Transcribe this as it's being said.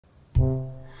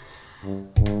Hello.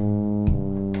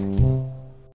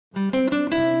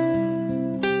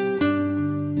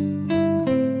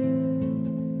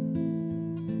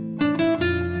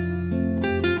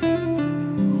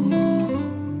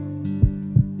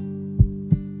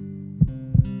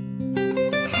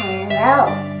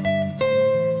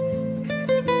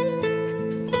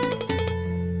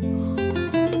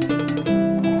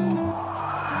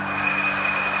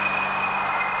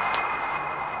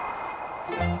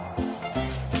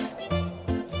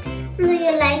 Do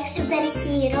you like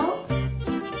superhero?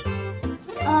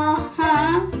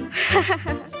 Uh-huh.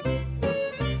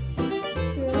 Me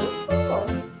too.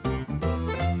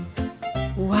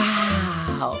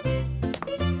 Wow.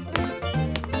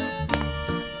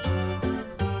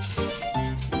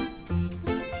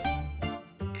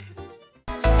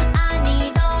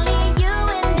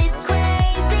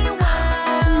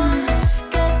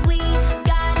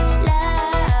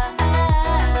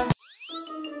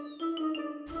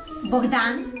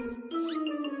 Bogdan?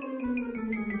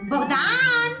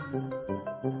 Bogdan?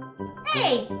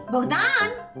 Hey, Bogdan?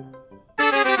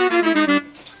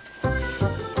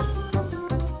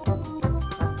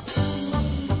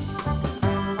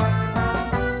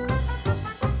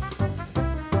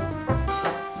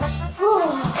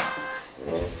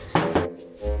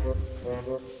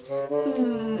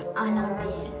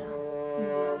 Anabella.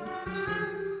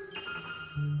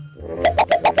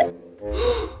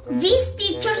 These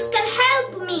pictures can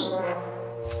help me.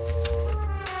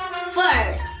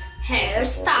 First,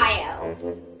 hairstyle.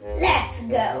 Let's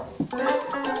go.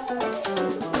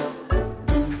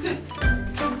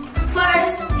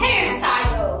 First,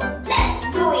 hairstyle. Let's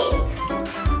do it.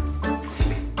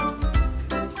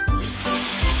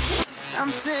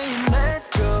 I'm saying let's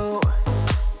go.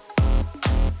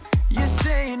 You're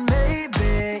saying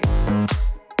maybe.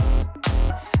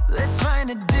 Let's find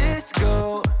a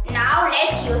disco. Now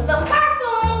let's use the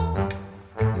perfume.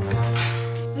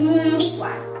 This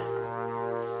one.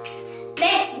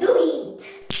 Let's do it.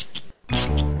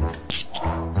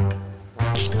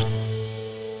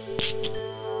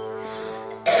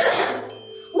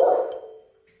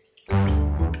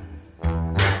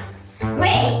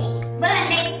 Ready? The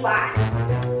next one.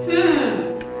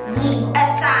 Give a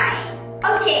sign.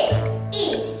 Okay,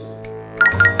 easy.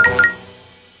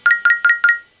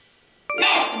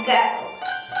 Let's go.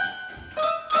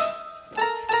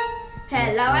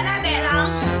 Hello, Anabella.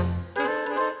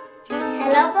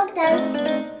 Hello, Bogdan.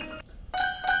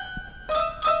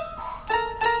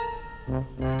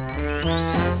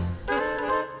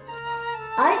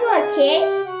 Are you okay?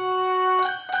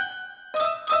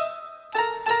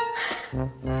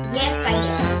 Yes, I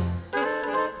am.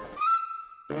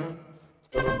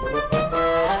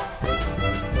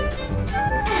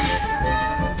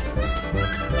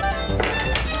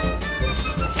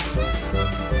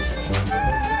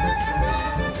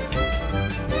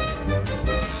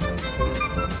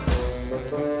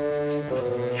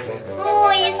 Oh,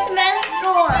 it smells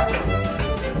strong.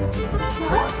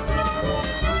 Huh?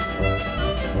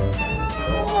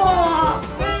 Oh,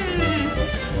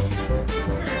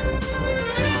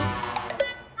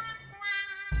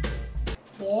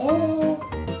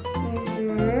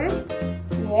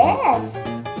 Yes.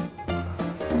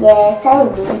 Yes, I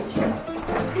miss you.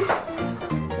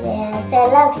 Yes, I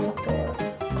love you too.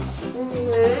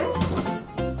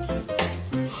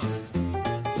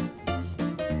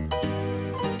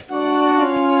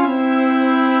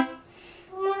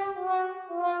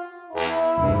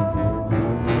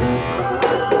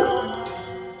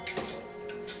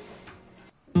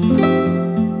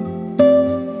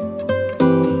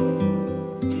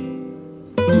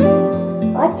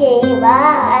 Okay,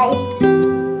 bye.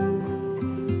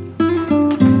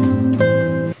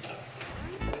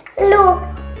 Look,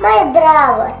 my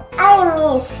brother. I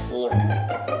miss him.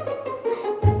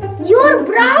 Your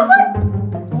brother?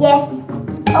 Yes,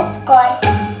 of course.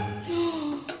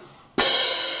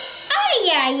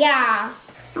 Yeah.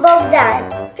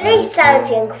 Bogdan, play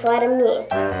something for me.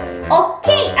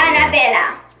 Okay,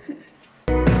 Anabella.